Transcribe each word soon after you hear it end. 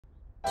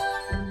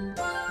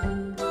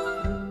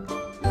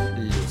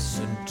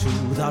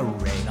the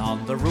rain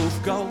on the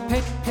roof go.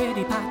 Pit,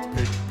 pitty, pat,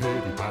 Pit,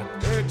 pitty, pat,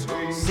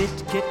 pitty.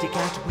 sit, kitty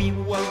cat, we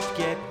won't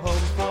get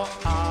home for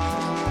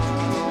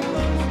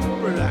hours.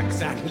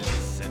 Relax and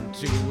listen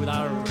to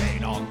the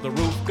rain on the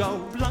roof go.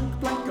 Blunk,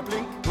 blank, a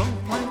blink, blunk,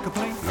 blank, a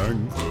blink.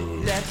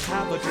 Let's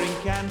have a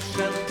drink and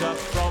shelter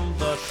from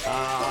the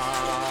showers.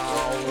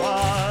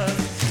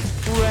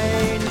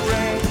 Rain,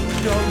 rain,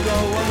 don't go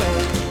away,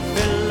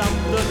 fill up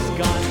the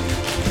sky.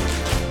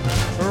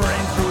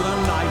 Rain through the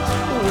night,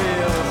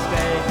 we'll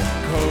stay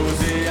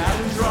cozy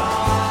and dry.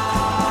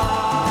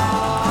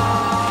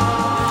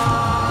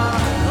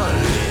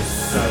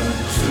 Listen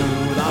to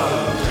the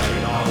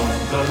rain on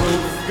the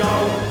roof go.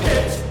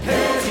 Pit,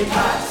 pitty,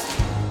 pat,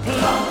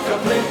 plunk a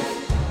blink,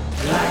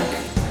 blank,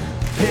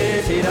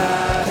 pity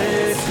that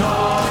it's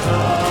not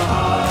a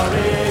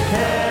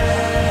hurricane.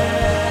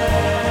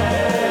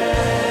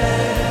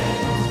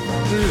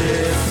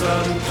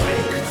 Listen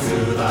quick to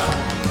the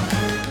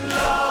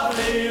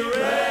lovely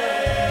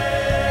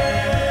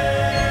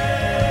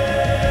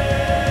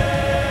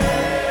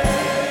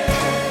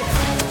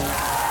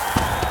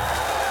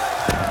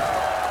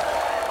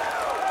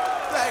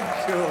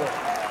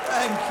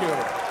Thank you.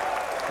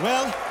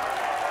 Well,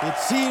 it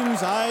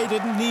seems I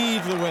didn't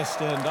need the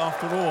West End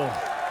after all.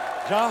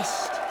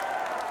 Just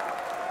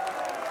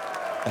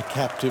a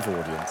captive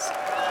audience.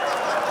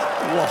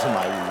 What am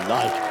I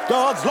like?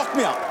 Guards, lock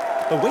me up.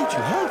 Oh, wait,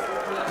 you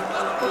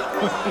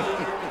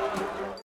have.